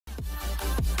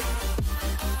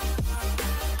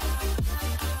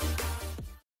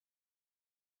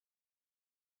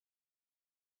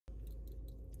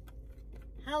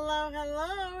Hello,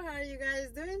 how are you guys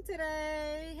doing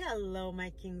today? Hello,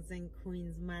 my kings and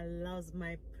queens, my loves,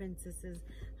 my princesses.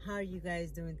 How are you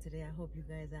guys doing today? I hope you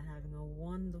guys are having a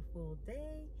wonderful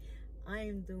day. I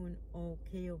am doing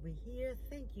okay over here.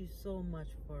 Thank you so much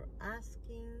for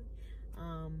asking.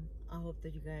 I hope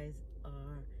that you guys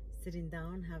are sitting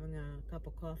down, having a cup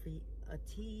of coffee, a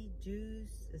tea,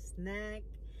 juice, a snack,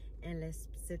 and let's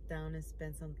sit down and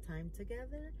spend some time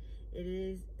together. It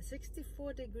is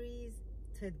 64 degrees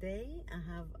today. I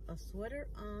have a sweater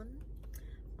on.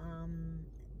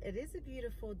 It is a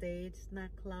beautiful day. It's not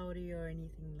cloudy or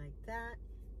anything like that.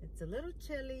 It's a little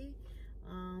chilly.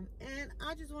 And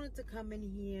I just wanted to come in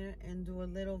here and do a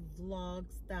little vlog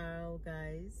style,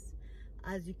 guys.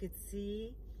 As you can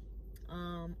see,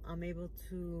 I'm able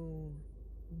to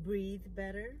breathe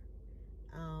better.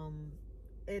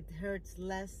 It hurts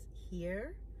less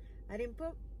here. I didn't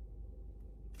put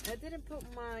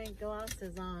my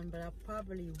glasses on, but I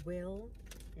probably will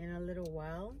in a little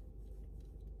while.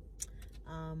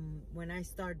 When I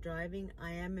start driving,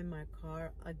 I am in my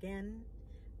car again.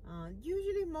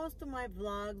 Usually most of my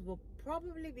vlogs will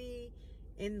probably be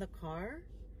in the car,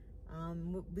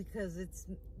 because it's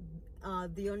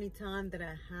the only time that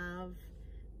I have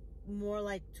more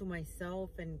like to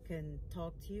myself and can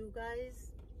talk to you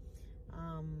guys.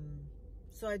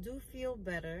 So I do feel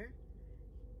better.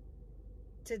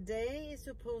 Today is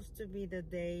supposed to be the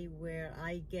day where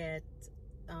I get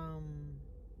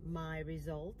my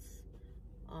results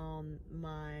on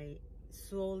my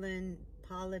swollen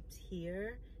polyps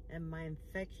here and my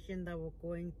infection that were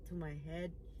going to my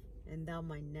head and down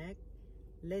my neck.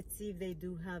 Let's see if they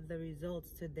do have the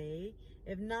results today.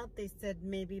 If not, they said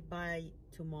maybe by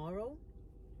tomorrow.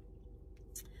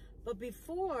 But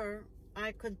before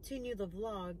I continue the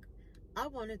vlog, I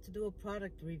wanted to do a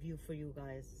product review for you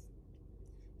guys.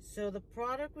 So the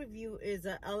product review is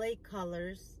a LA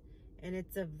Colors, and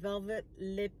it's a velvet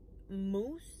lip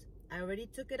mousse. I already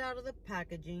took it out of the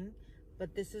packaging,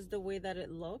 but this is the way that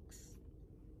it looks.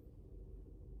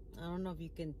 I don't know if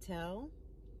you can tell.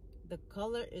 The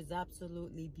color is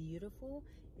absolutely beautiful.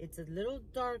 It's a little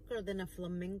darker than a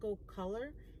flamingo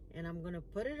color, and I'm gonna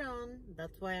put it on.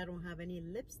 That's why I don't have any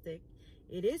lipstick.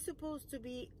 It is supposed to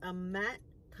be a matte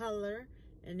color,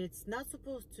 and it's not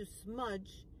supposed to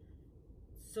smudge.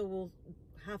 So we'll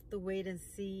have to wait and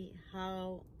see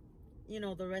how, you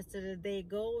know, the rest of the day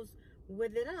goes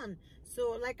with it on.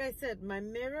 So like I said, my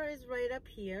mirror is right up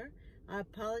here. I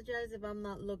apologize if I'm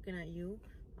not looking at you.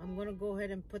 I'm gonna go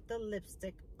ahead and put the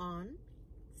lipstick on,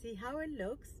 see how it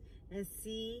looks, and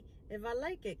see if I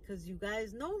like it, because you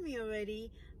guys know me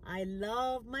already. I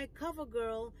love my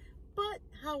Covergirl, but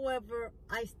however,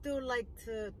 I still like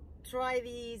to try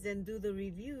these and do the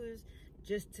reviews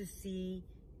just to see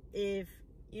if,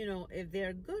 you know, if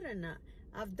they're good or not.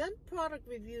 I've done product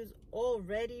reviews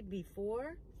already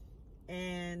before,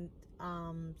 and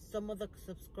some of the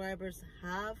subscribers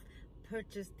have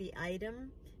purchased the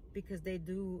item because they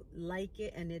do like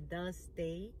it and it does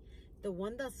stay. The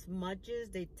one that smudges,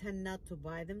 they tend not to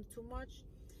buy them too much.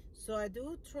 So I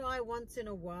do try once in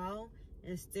a while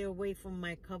and stay away from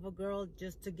my Covergirl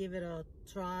just to give it a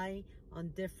try on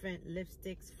different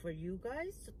lipsticks for you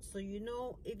guys, so you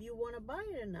know if you want to buy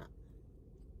it or not.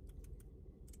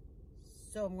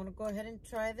 So I'm gonna go ahead and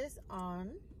try this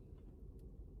on.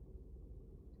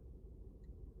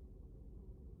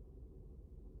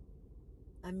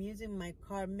 I'm using my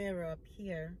car mirror up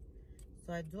here,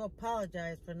 so I do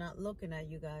apologize for not looking at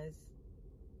you guys.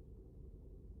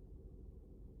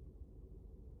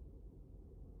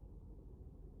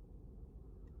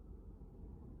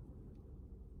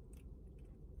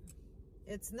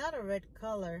 It's not a red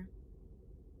color.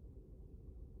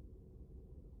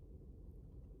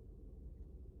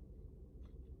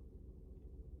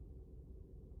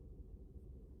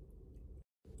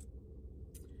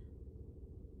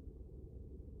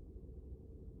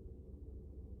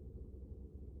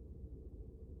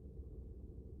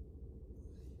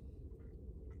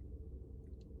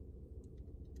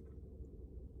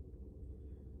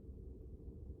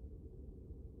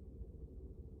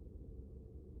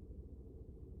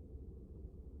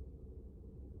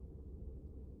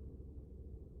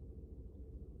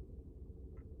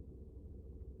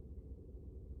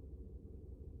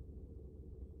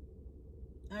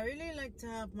 I really like to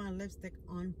have my lipstick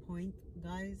on point,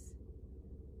 guys.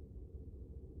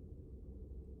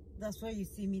 That's why you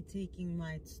see me taking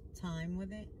my time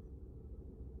with it.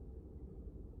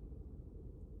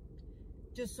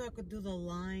 Just so I could do the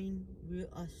line real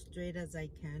as straight as I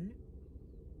can.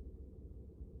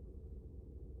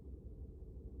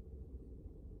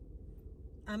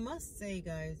 I must say,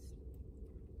 guys,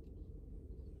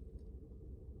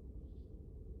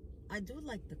 I do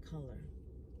like the color.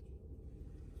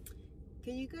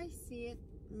 Can you guys see it?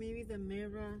 Maybe the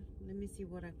mirror. Let me see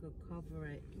what I could cover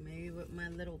it. Maybe with my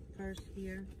little purse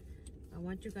here. I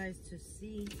want you guys to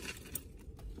see.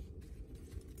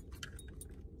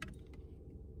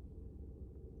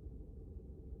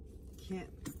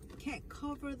 Can't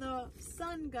cover the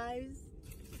sun, guys.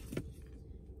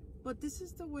 But this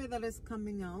is the way that it's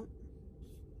coming out.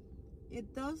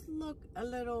 It does look a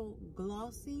little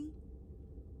glossy,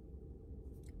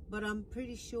 but I'm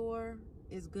pretty sure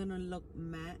it's gonna look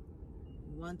matte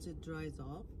once it dries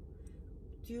off.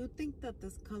 Do you think that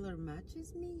this color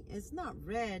matches me? It's not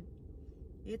red.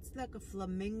 It's like a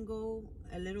flamingo,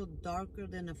 a little darker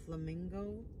than a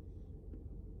flamingo.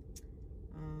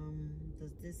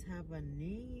 Does this have a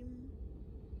name?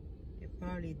 It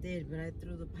probably did, but I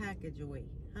threw the package away,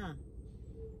 huh?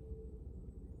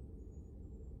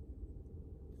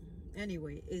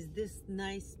 Anyway, is this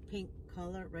nice pink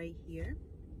color right here?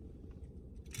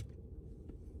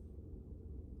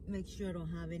 Make sure I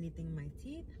don't have anything in my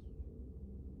teeth.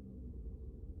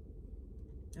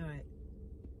 All right.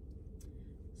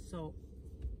 So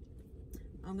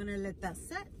I'm gonna let that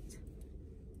set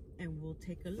and we'll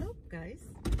take a look,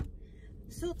 guys.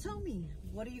 So tell me,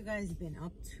 what have you guys been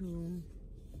up to?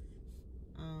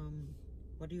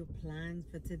 What are your plans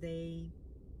for today?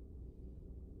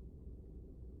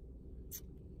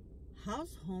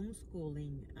 How's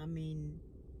homeschooling? I mean,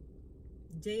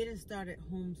 Jada started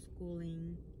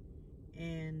homeschooling,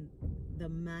 and the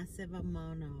massive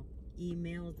amount of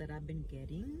emails that I've been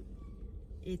getting,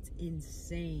 it's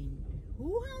insane.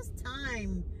 Who has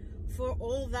time for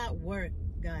all that work,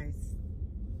 guys?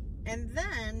 And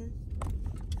then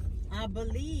I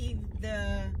believe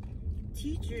the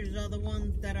teachers are the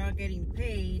ones that are getting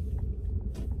paid,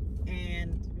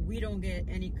 and we don't get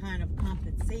any kind of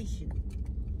compensation.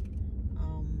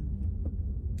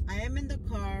 I am in the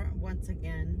car once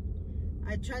again.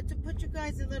 I tried to put you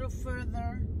guys a little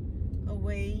further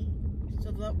away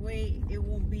so that way it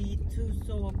won't be too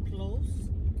so up close.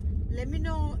 Let me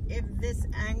know if this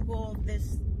angle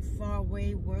this far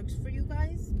away works for you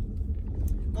guys.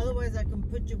 Otherwise I can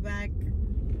put you back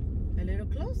a little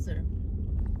closer.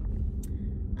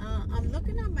 I'm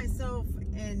looking at myself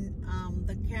in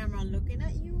the camera looking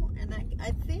at you, and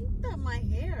I think that my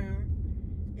hair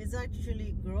is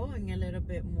actually growing a little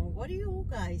bit more. What do you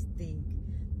guys think?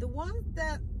 The ones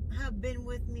that have been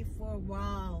with me for a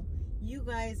while, you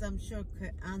guys I'm sure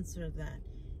could answer that.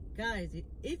 Guys,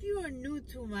 if you are new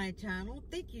to my channel,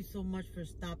 thank you so much for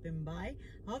stopping by.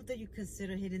 I hope that you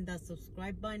consider hitting that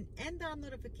subscribe button and that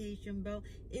notification bell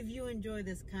if you enjoy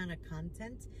this kind of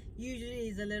content. Usually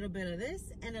it's a little bit of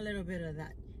this and a little bit of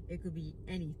that. It could be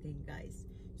anything, guys.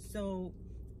 So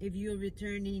if you're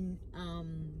returning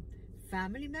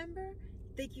family member,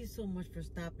 thank you so much for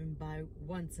stopping by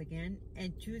once again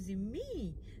and choosing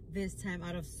me this time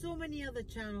out of so many other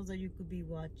channels that you could be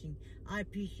watching. I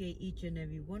appreciate each and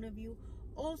every one of you.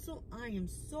 Also, I am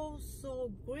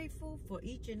so grateful for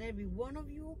each and every one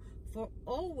of you for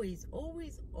always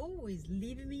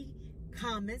leaving me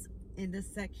comments in the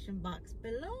section box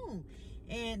below.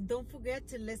 And don't forget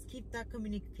to let's keep that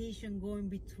communication going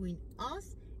between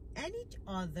us and each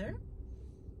other,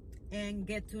 and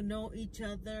get to know each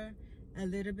other a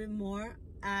little bit more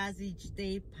as each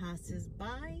day passes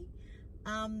by.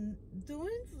 I'm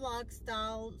doing vlog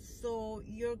style, so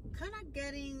you're kind of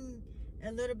getting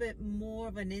a little bit more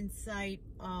of an insight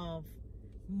of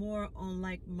more on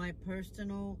like my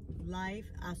personal life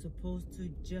as opposed to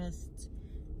just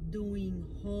doing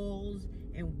hauls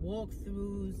and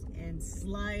walkthroughs and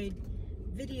slide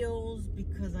videos,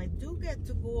 because I do get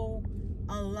to go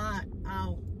a lot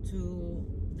out to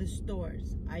the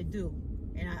stores. I do,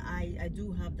 and I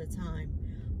do have the time,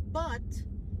 but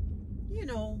you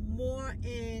know, more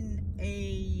in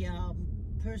a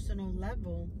personal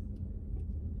level,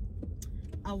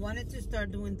 I wanted to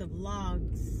start doing the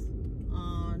vlogs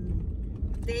on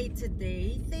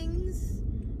day-to-day things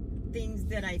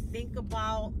that I think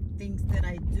about, things that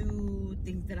I do,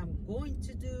 things that I'm going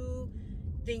to do,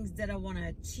 things that I want to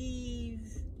achieve,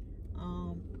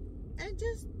 and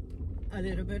just a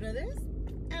little bit of this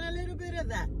and a little bit of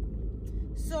that.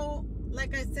 So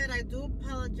like I said, I do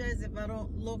apologize if I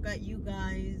don't look at you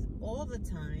guys all the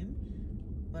time,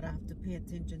 but I have to pay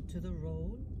attention to the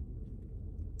road.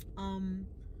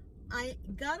 I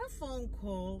got a phone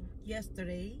call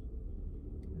yesterday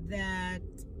that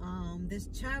this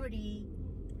charity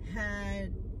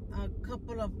had a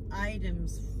couple of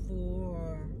items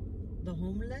for the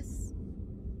homeless.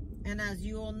 And as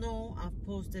you all know, I've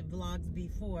posted vlogs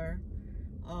before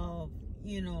of,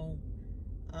 you know,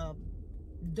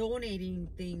 donating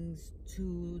things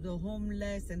to the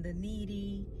homeless and the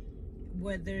needy,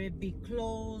 whether it be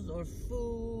clothes or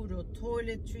food or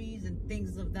toiletries and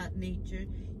things of that nature.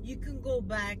 You can go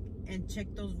back and check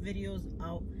those videos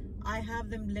out. I have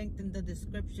them linked in the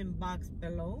description box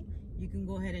below. You can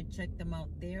go ahead and check them out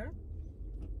there.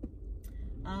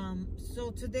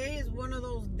 So today is one of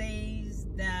those days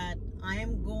that I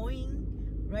am going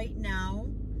right now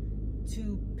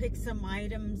to pick some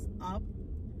items up.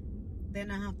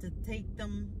 Then I have to take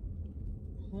them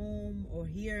home or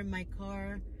here in my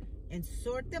car and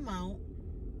sort them out,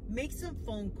 make some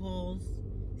phone calls,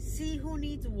 see who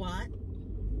needs what,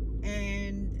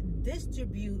 and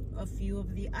distribute a few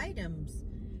of the items.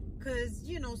 Because,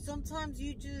 you know, sometimes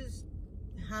you just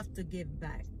have to give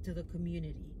back to the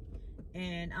community.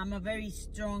 And I'm a very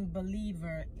strong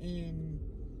believer in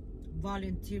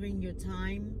volunteering your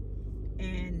time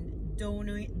and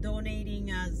donating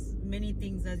as many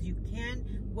things as you can,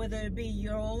 whether it be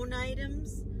your own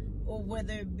items or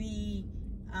whether it be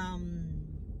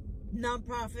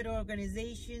non-profit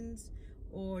organizations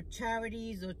or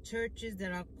charities or churches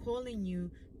that are calling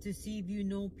you to see if you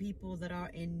know people that are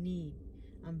in need.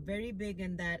 I'm very big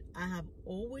in that. I have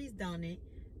always done it.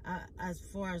 As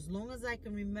far as long as I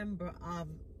can remember, I've,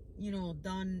 you know,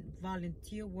 done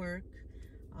volunteer work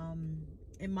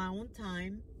in my own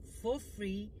time for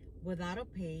free without a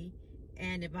pay.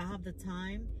 And if I have the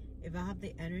time, if I have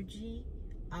the energy,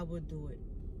 I would do it.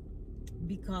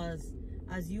 Because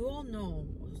as you all know,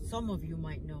 some of you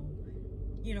might know,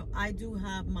 you know, I do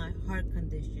have my heart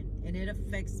condition and it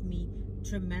affects me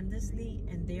tremendously.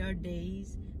 And there are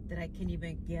days that I can't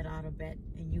even get out of bed,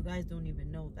 and you guys don't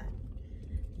even know that.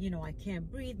 You know, I can't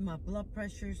breathe, my blood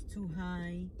pressure's too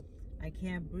high, I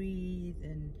can't breathe,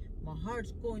 and my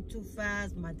heart's going too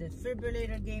fast, my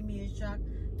defibrillator gave me a shock,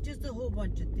 just a whole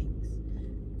bunch of things.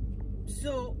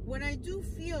 So when I do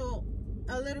feel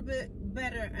a little bit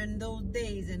better in those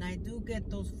days and I do get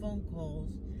those phone calls,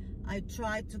 I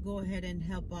try to go ahead and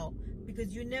help out,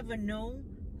 because you never know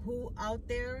who out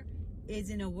there is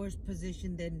in a worse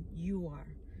position than you are.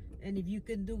 And if you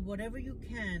can do whatever you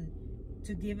can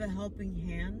to give a helping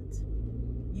hand,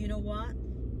 you know what?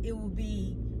 It will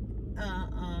be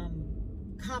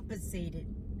compensated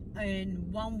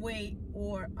in one way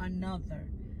or another,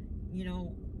 you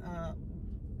know,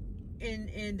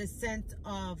 in the sense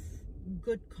of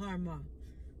good karma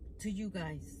to you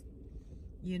guys,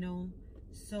 you know.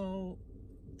 So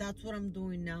that's what I'm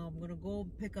doing now. I'm gonna go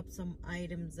pick up some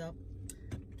items up.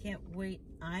 Can't wait.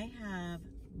 I have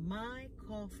my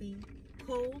coffee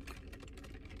cold.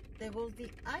 There goes the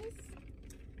ice.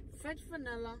 French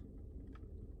vanilla.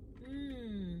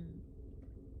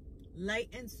 Light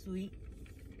and sweet.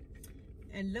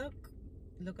 And look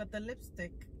at the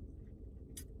lipstick.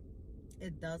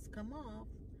 It does come off,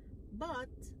 but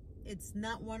it's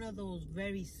not one of those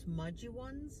very smudgy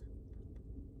ones.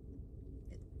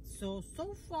 So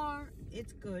far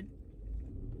it's good.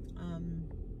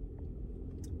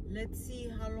 Let's see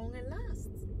how long it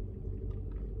lasts.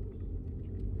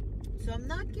 So I'm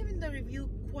not giving the review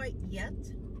quite yet.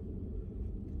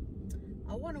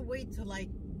 I want to wait till I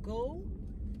go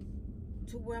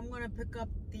to where I'm going to pick up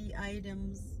the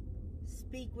items,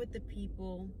 speak with the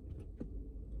people,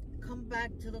 come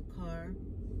back to the car,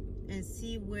 and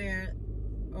see where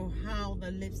or how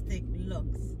the lipstick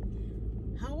looks.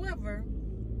 However,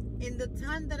 in the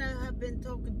time that I have been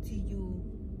talking to you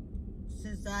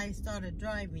since I started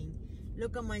driving,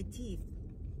 look at my teeth.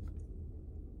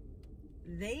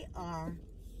 They are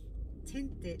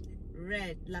tinted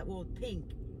red, like, well, pink.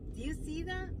 Do you see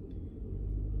that?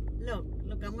 Look,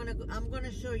 I'm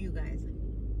gonna show you guys.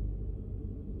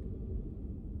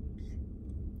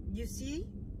 You see?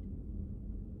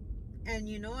 And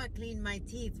you know, I cleaned my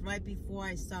teeth right before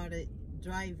I started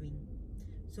driving.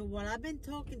 So while I've been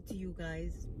talking to you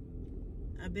guys,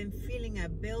 I've been feeling a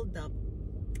buildup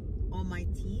on my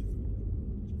teeth.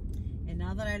 And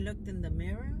now that I looked in the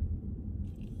mirror,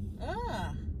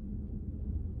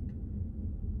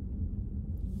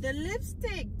 the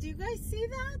lipstick, do you guys see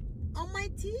that on my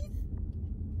teeth?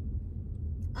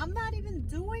 I'm not even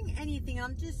doing anything.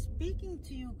 I'm just speaking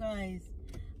to you guys.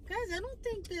 Guys, I don't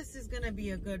think this is gonna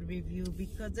be a good review,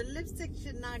 because the lipstick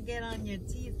should not get on your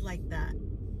teeth like that.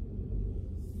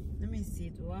 Let me see,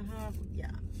 do I have,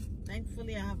 yeah.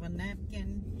 Thankfully I have a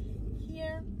napkin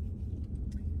here.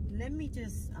 Let me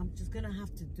I'm just gonna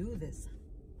have to do this.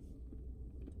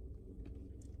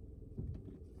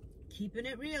 Keeping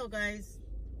it real, guys,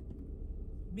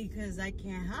 because I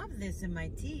can't have this in my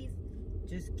teeth.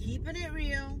 Just keeping it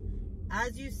real,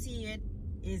 as you see it,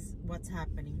 is what's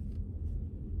happening.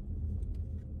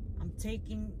 I'm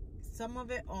taking some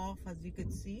of it off, as you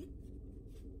could see,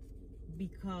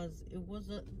 because it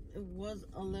was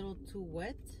a little too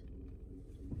wet,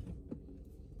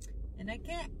 and I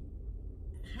can't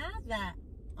have that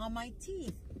on my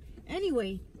teeth.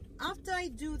 Anyway, after I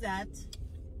do that,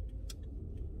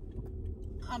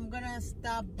 I'm gonna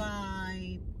stop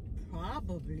by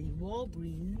probably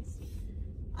Walgreens.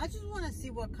 I just want to see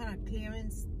what kind of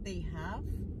clearance they have,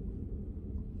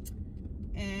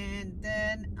 and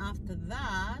then after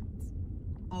that,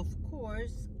 of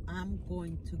course, I'm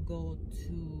going to go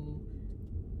to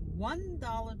one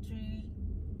Dollar Tree,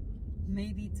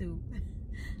 maybe two.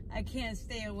 I can't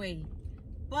stay away,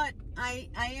 but I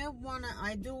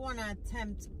do wanna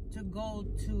attempt to go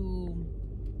to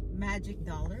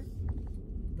magicdollar,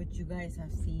 which you guys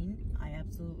have seen. I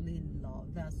absolutely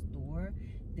love that store.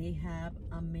 They have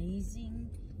amazing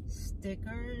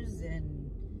stickers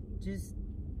and just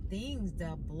things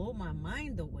that blow my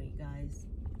mind away, guys.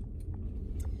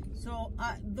 So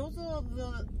those are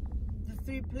the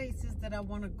three places that I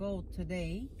want to go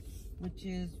today, which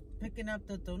is picking up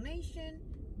the donation,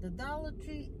 the Dollar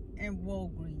Tree, and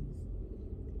Walgreens.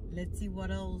 Let's see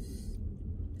what else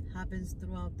happens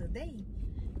throughout the day.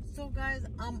 So guys,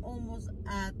 I'm almost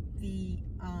at the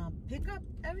pickup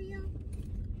area,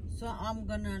 so I'm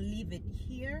gonna leave it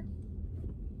here.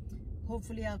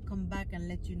 Hopefully I'll come back and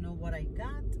let you know what I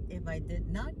got. If I did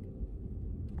not,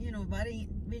 you know, if I didn't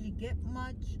really get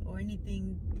much or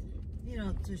anything, you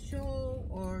know, to show,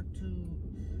 or to,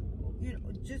 you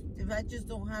know, just if I just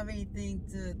don't have anything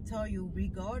to tell you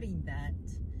regarding that,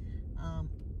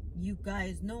 you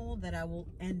guys know that I will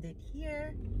end it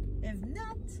here. If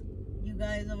not, you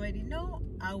guys already know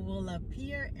I will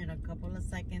appear in a couple of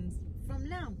seconds from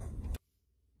now.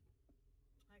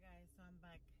 Hi guys, so I'm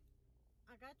back.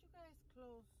 I got you guys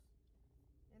close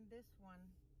in this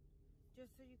one,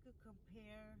 just so you could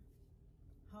compare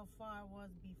how far I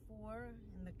was before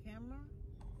in the camera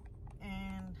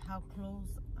and how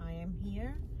close I am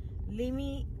here. Leave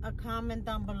me a comment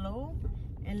down below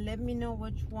and let me know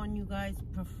which one you guys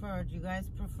preferred. You guys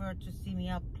prefer to see me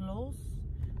up close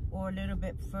or a little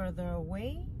bit further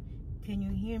away? Can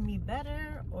you hear me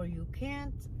better or you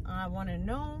can't? I want to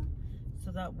know,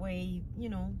 so that way, you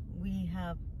know, we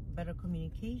have better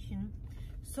communication.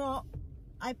 So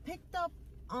I picked up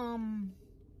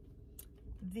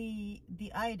the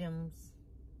items.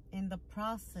 In the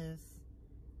process,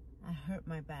 I hurt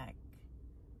my back.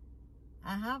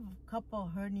 I have a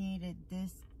couple herniated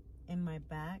discs in my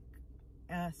back,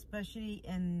 especially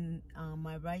in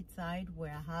my right side,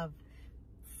 where I have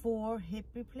 4 hip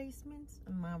replacements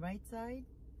on my right side.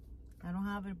 I don't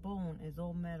have a bone, it's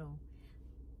all metal.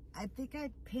 I think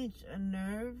I pinched a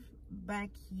nerve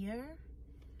back here,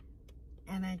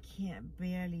 and I can't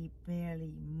barely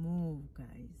move,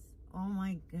 guys. Oh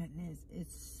my goodness,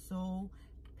 it's so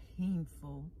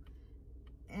painful,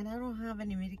 and I don't have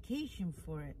any medication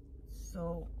for it.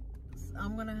 So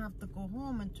I'm gonna have to go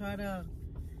home and try to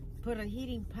put a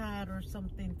heating pad or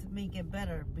something to make it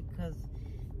better, because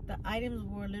the items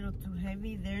were a little too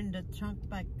heavy. They're in the trunk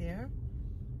back there.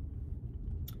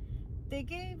 They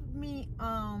gave me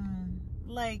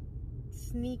like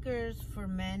sneakers for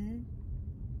men.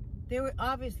 They were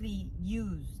obviously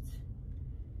used.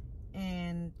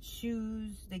 And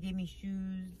shoes, they gave me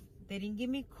shoes. They didn't give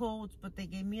me coats, but they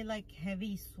gave me like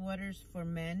heavy sweaters for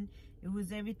men. It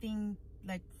was everything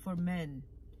like for men.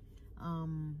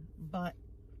 But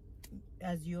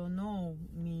as you all know,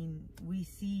 I mean, we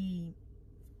see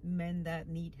men that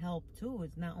need help too.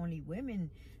 It's not only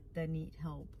women that need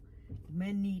help.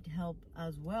 Men need help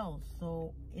as well.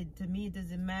 So to me, it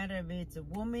doesn't matter if it's a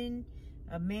woman,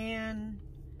 a man,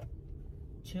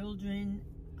 children.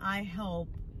 I help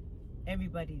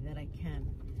everybody that I can.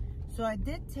 So I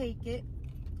did take it.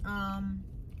 I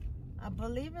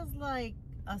believe it's like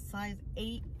a size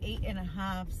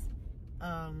 8.5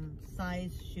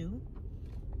 size shoe,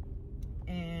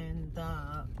 and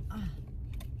a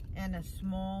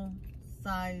small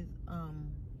size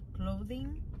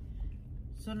clothing.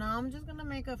 So now I'm just gonna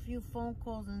make a few phone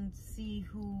calls and see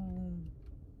who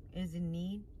is in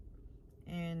need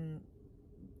and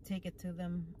take it to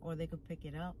them, or they could pick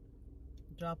it up,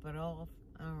 drop it off.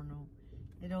 I don't know.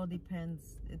 It all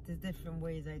depends. It's different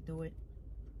ways I do it.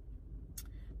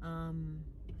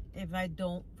 If I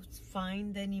don't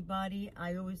find anybody,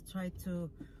 I always try to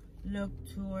look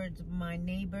towards my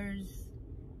neighbors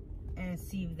and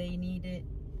see if they need it.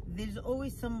 There's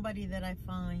always somebody that I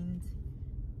find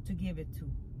to give it to,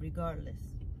 regardless.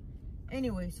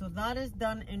 Anyway, so that is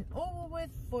done and over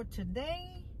with for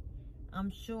today.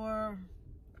 I'm sure,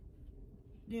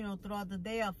 you know, throughout the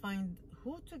day I'll find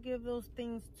who to give those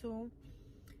things to.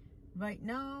 Right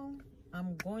now,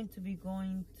 I'm going to be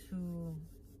going to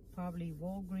probably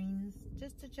Walgreens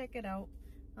just to check it out.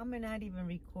 I may not even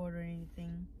record or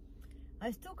anything.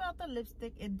 I still got the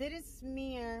lipstick. It didn't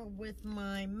smear with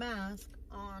my mask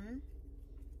on.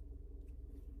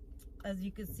 As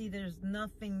you can see, there's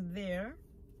nothing there.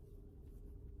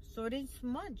 So it didn't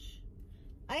smudge.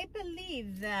 I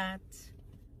believe that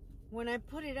when I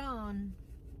put it on,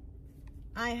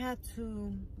 I had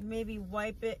to maybe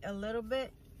wipe it a little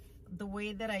bit the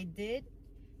way that I did.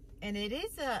 And it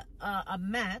is a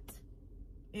matte.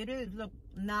 It is, look,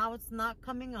 now it's not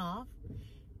coming off.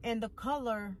 And the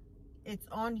color, it's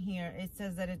on here. It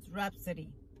says that it's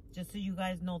Rhapsody. Just so you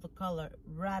guys know the color,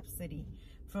 Rhapsody.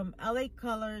 From LA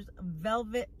Colors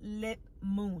Velvet Lip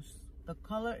Mousse. The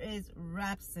color is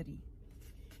Rhapsody.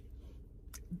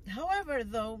 However,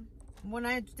 though, when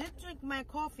I did drink my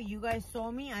coffee, you guys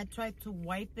saw me, I tried to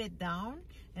wipe it down,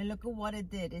 and look at what it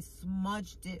did. It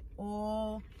smudged it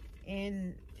all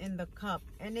in the cup,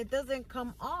 and it doesn't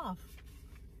come off.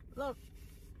 Look,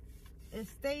 it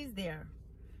stays there.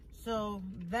 So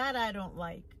that I don't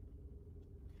like.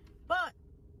 But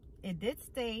it did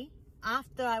stay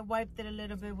after I wiped it a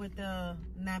little bit with the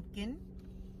napkin.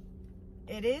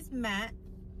 It is matte.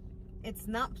 It's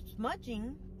not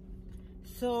smudging.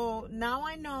 So now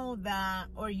I know that,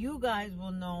 or you guys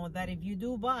will know that if you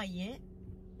do buy it,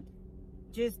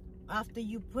 just after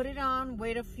you put it on,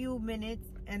 wait a few minutes,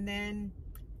 and then,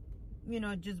 you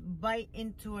know, just bite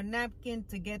into a napkin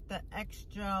to get the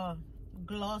extra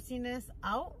glossiness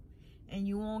out, and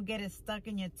you won't get it stuck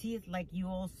in your teeth like you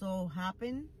also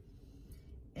happen.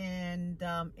 And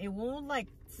it won't like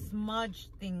smudge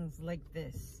things like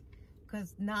this,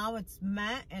 because now it's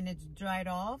matte and it's dried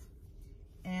off.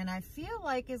 And I feel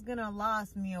like it's gonna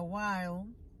last me a while,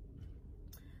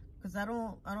 because I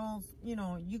don't, you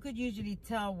know, you could usually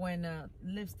tell when a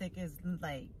lipstick is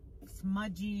like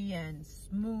smudgy and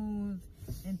smooth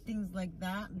and things like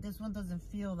that. This one doesn't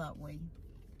feel that way.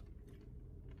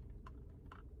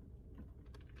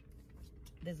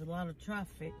 There's a lot of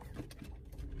traffic.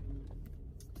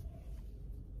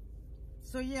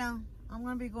 So yeah, I'm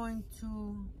gonna be going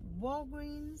to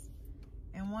Walgreens,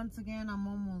 and once again, I'm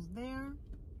almost there.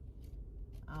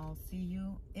 I'll see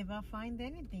you if I find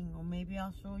anything, or maybe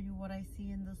I'll show you what I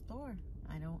see in the store.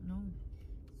 I don't know.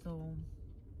 So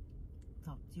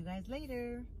talk to you guys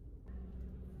later.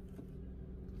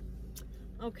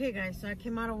 Okay guys, so I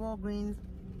came out of Walgreens.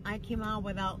 I came out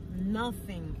without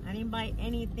nothing. I didn't buy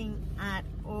anything at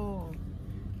all.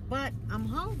 But I'm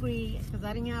hungry because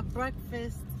I didn't have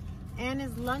breakfast, and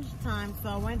it's lunchtime, so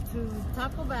I went to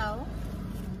Taco Bell.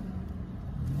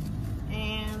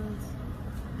 And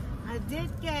I did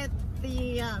get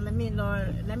the let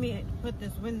me put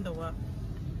this window up.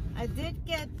 I did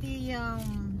get the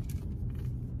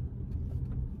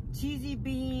cheesy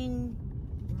bean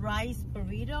rice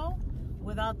burrito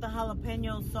without the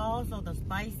jalapeno sauce or the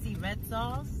spicy red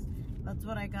sauce. That's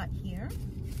what I got here.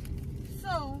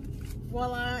 So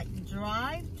while I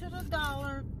drive to the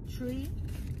Dollar Tree,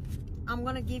 I'm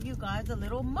gonna give you guys a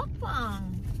little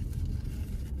mukbang.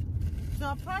 So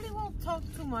I probably won't talk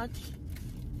too much,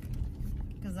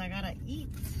 because I gotta eat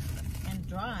and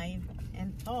drive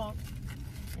and talk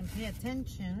and pay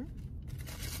attention.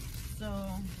 So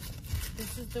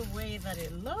this is the way that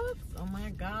it looks. Oh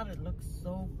my god, it looks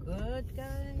so good,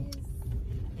 guys.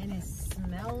 And it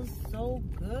smells so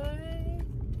good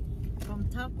from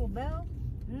Taco Bell.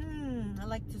 I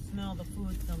like to smell the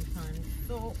food sometimes.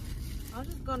 So I'm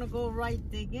just gonna go right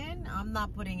dig in. I'm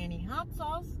not putting any hot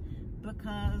sauce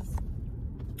because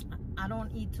I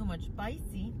don't eat too much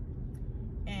spicy.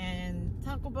 And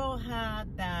Taco Bell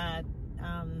had that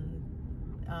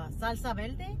salsa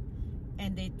verde,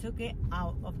 and they took it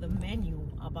out of the menu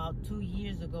about 2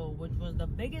 years ago, which was the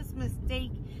biggest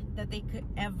mistake that they could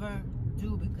ever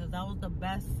do, because that was the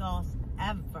best sauce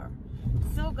ever.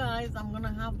 So guys, I'm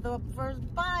gonna have the first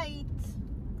bite.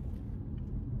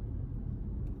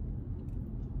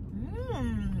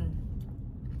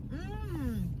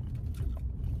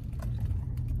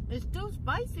 It's too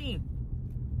spicy.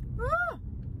 Ah!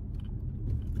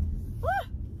 Ah!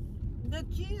 The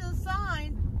cheese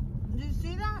aside, do you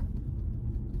see that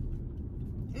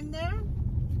in there?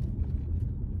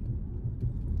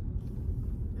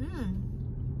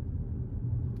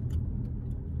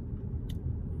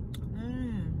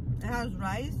 It has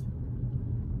rice,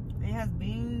 it has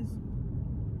beans,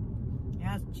 it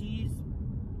has cheese.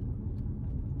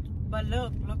 But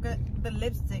look at the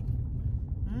lipstick.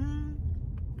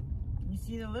 You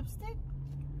see the lipstick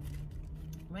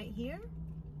right here?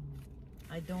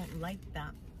 I don't like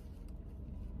that.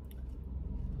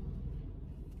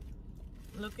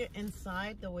 Look at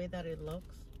inside the way that it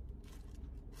looks.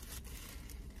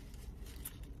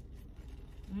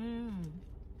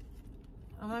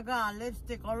 Oh my god,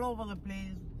 lipstick all over the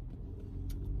place.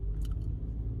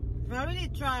 I really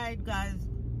tried, guys.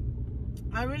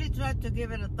 I really tried to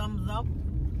give it a thumbs up.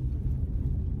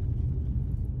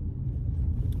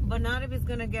 But not if it's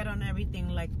gonna get on everything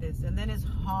like this. And then it's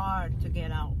hard to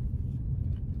get out.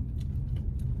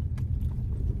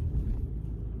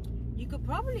 You could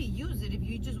probably use it if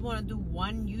you just want to do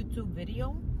one YouTube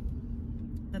video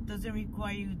that doesn't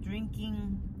require you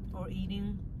drinking or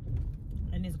eating,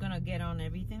 and it's gonna get on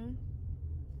everything.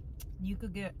 You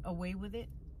could get away with it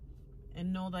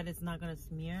and know that it's not gonna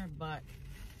smear. But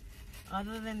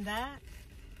other than that,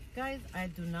 guys, I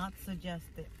do not suggest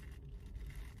it.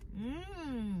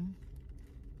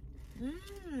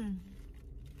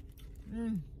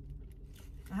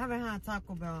 I haven't had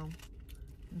Taco Bell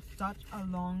in such a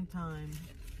long time.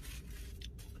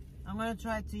 I'm gonna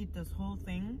try to eat this whole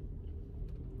thing.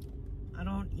 I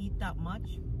don't eat that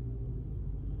much,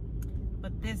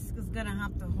 but this is gonna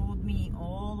have to hold me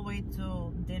all the way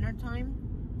till dinner time.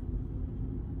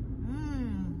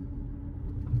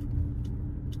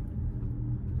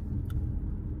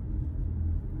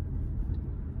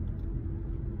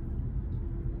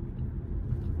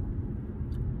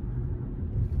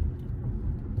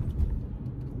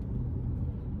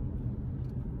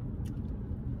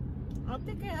 I don't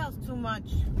think it has too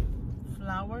much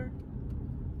flour.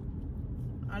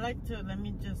 I like to, let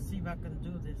me just see if I can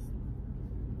do this.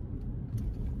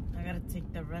 I gotta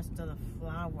take the rest of the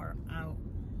flour out.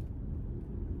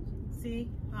 See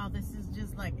how this is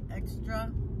just like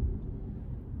extra?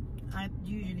 I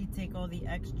usually take all the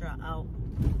extra out.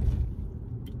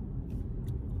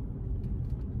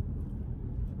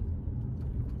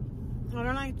 I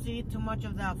don't like to eat too much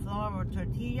of that flour or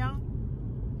tortilla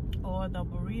or the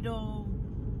burrito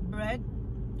bread,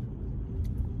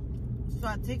 so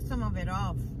I take some of it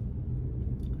off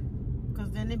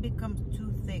because then it becomes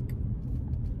too thick.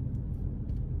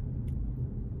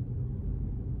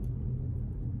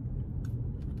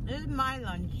 This is my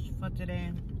lunch for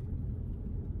today.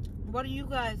 What are you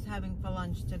guys having for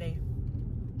lunch today?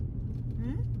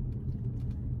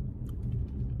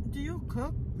 Do you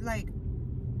cook like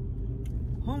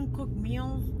home cooked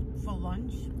meals for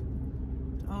lunch?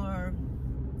 Or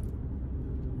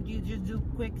do you just do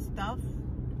quick stuff?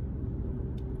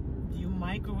 Do you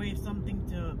microwave something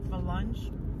for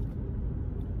lunch?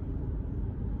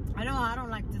 I know I don't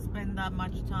like to spend that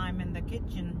much time in the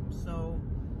kitchen, so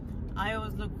I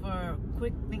always look for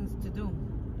quick things to do.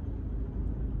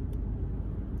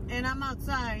 And I'm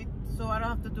outside, so I don't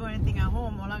have to do anything at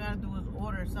home. All I gotta do is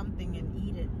order something and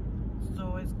eat it.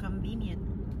 So it's convenient.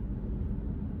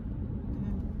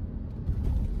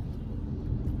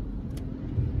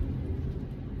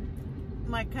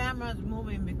 My camera's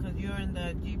moving because you're in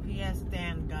the GPS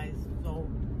stand, guys, so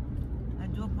I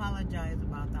do apologize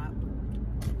about that.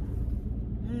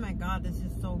 Oh my god, this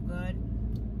is so good.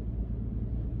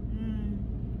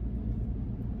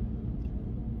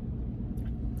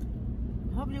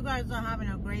 Hope you guys are having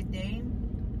a great day.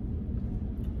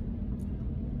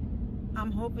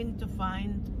 I'm hoping to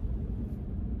find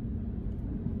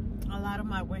a lot of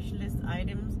my wish list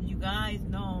items. You guys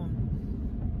know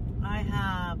I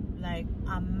have like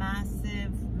a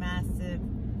massive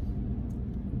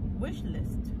wish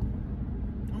list.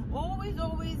 I'm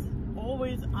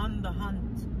always on the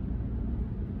hunt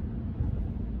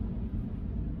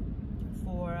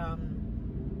for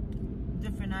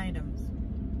different items.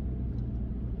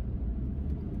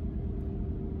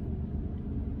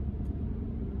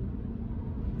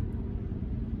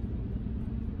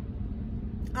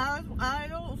 I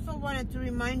also wanted to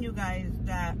remind you guys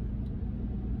that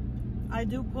I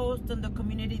do post on the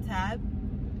community tab.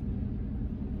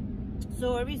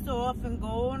 So every so often,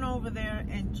 go on over there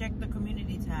and check the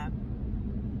community tab.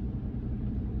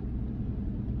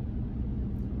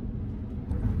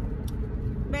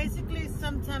 Basically,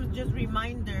 sometimes just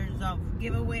reminders of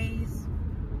giveaways.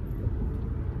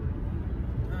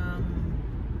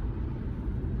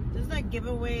 Just like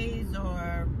giveaways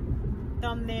or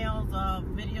thumbnails of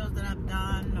videos that I've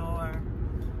done, or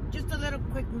just a little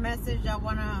quick message I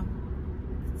want to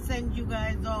send you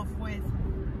guys off with.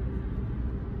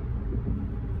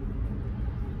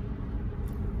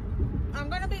 I'm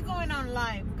gonna be going on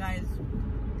live, guys.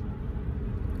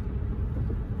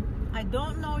 I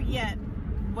don't know yet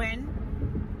when,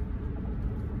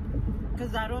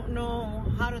 because I don't know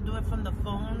how to do it from the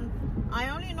phone. I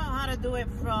only know how to do it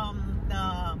from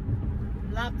the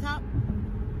laptop,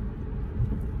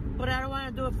 but I don't want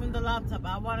to do it from the laptop.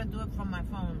 I want to do it from my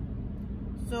phone.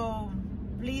 So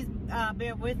please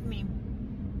bear with me.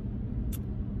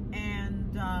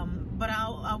 And but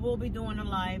I will be doing a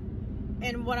live.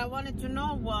 And what I wanted to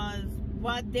know was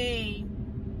what day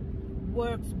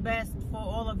works best for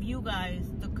all of you guys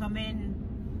to come in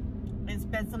and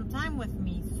spend some time with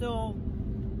me. So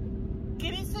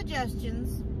give me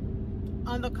suggestions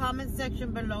on the comment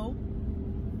section below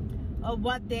of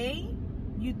what day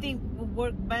you think will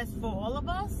work best for all of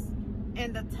us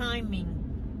and the timing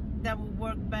that will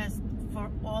work best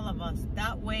for all of us.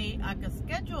 That way I could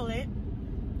schedule it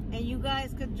and you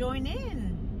guys could join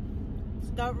in.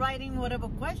 Start writing whatever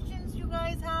questions you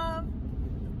guys have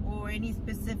or any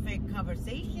specific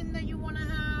conversation that you want to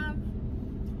have,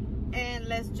 and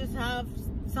let's just have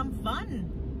some fun.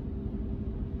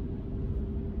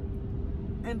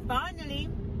 And finally,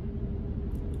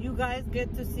 you guys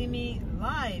get to see me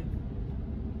live.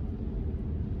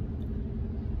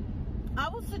 I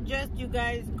would suggest you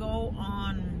guys go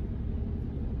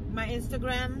on my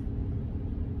Instagram,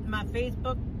 my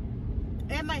Facebook,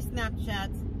 and my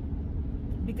Snapchat,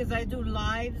 because I do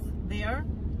lives there,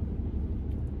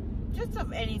 just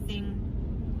of anything,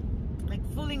 like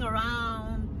fooling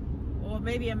around, or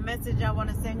maybe a message I want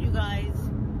to send you guys.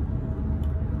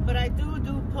 But I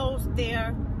do post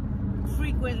there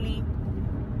frequently,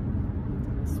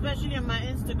 especially on my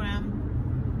Instagram.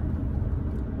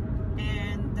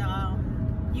 And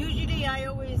usually I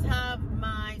always have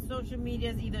my social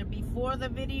medias either before the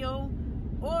video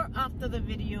or after the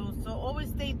video, so always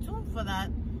stay tuned for that.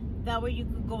 That way you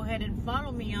can go ahead and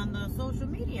follow me on the social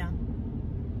media.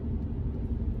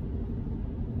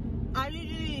 I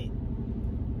usually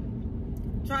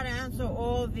try to answer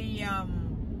all the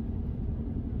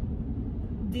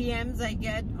DMs I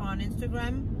get on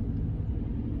Instagram.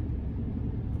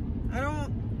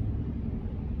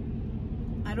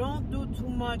 I don't do too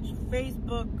much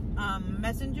Facebook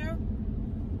Messenger,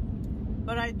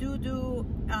 but I do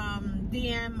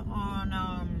DM on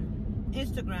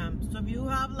Instagram. So if you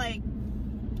have like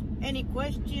any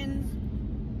questions,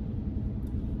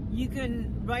 you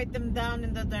can write them down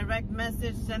in the direct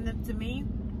message, send them to me,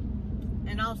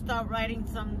 and I'll start writing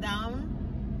some down.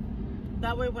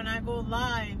 That way when I go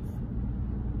live,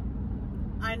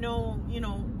 I know, you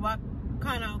know, what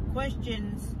kind of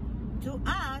questions to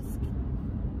ask,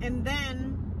 and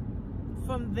then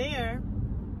from there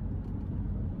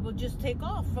we'll just take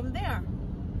off from there.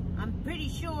 I'm pretty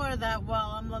sure that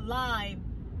while I'm live,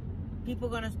 people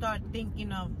are gonna start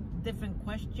thinking of different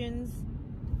questions.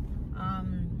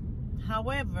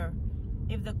 However,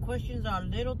 if the questions are a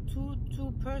little too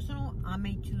personal, I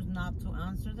may choose not to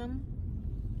answer them.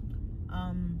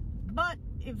 But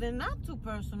if they're not too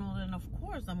personal, then of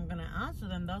course I'm gonna answer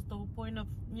them. That's the whole point of,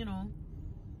 you know,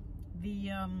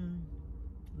 the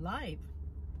live.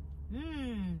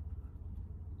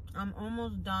 I'm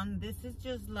almost done. This is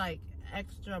just like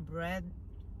extra bread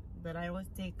that I always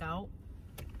take out,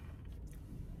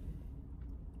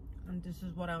 and this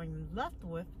is what I'm left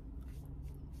with.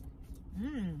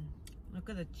 Look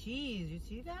at the cheese. You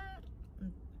see that?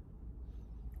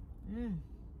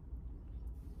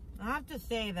 I have to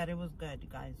say that it was good, you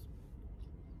guys.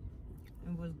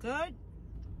 It was good.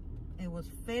 It was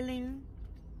filling.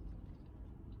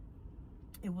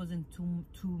 It wasn't too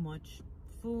much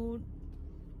food,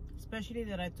 especially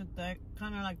that I took the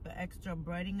kind of like the extra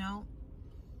breading out.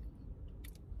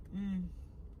 You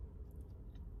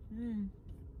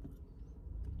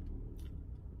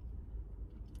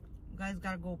guys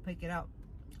gotta go pick it out.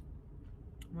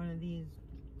 One of these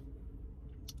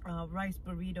rice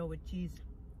burrito with cheese.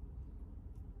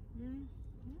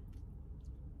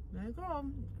 There you go.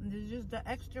 This is just the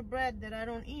extra bread that I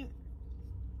don't eat.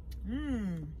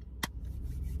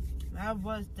 That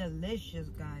was delicious,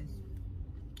 guys.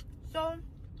 So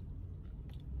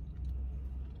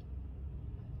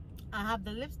I have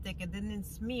the lipstick. It didn't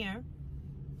smear,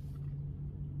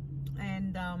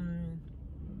 and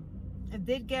it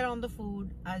did get on the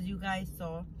food, as you guys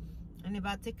saw. And if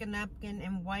I take a napkin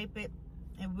and wipe it,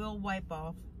 it will wipe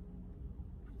off.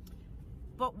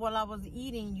 But while I was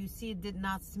eating, you see it did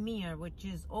not smear, which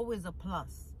is always a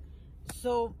plus.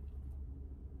 So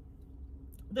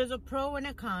there's a pro and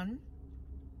a con.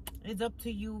 It's up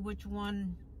to you which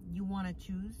one you want to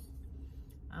choose.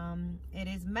 It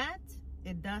is matte.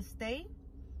 It does stay,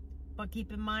 but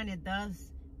keep in mind it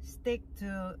does stick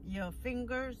to your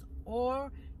fingers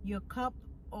or your cup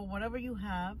or whatever you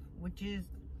have, which is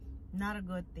not a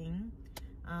good thing.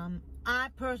 I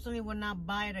personally would not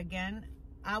buy it again.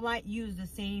 I might use the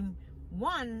same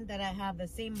one that I have, the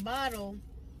same bottle,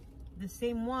 the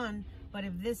same one, but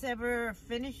if this ever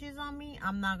finishes on me,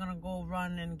 I'm not gonna go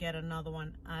run and get another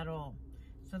one at all.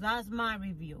 So that's my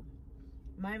review.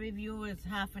 my review is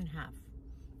half and half.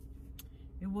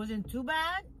 It wasn't too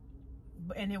bad,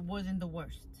 and it wasn't the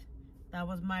worst. That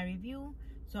was my review.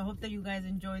 So I hope that you guys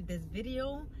enjoyed this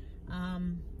video,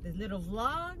 this little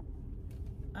vlog,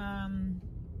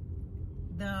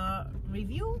 the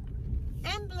review,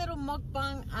 and the little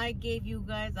mukbang I gave you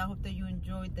guys. I hope that you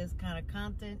enjoyed this kind of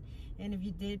content. And if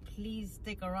you did, please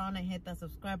stick around and hit that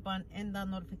subscribe button and that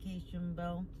notification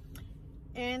bell.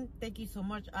 And thank you so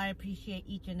much. I appreciate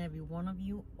each and every one of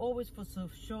you always for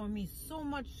showing me so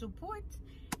much support.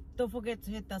 Don't forget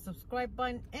to hit that subscribe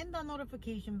button and that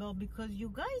notification bell, because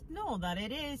you guys know that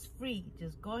it is free.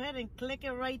 Just go ahead and click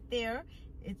it right there.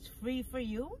 It's free for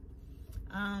you.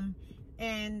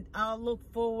 And I'll look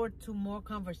forward to more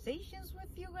conversations with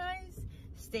you guys.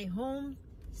 Stay home,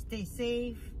 stay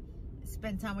safe,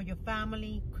 spend time with your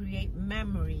family, create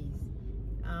memories,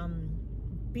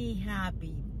 be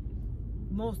happy.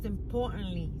 Most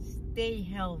importantly, stay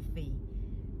healthy.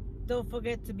 Don't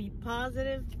forget to be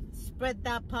positive. Spread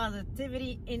that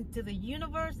positivity into the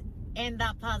universe, and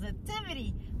that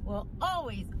positivity will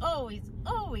always, always,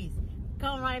 always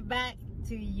come right back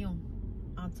to you.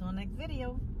 Until next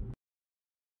video.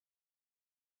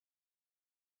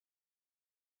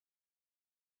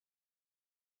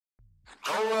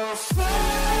 I will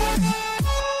fly.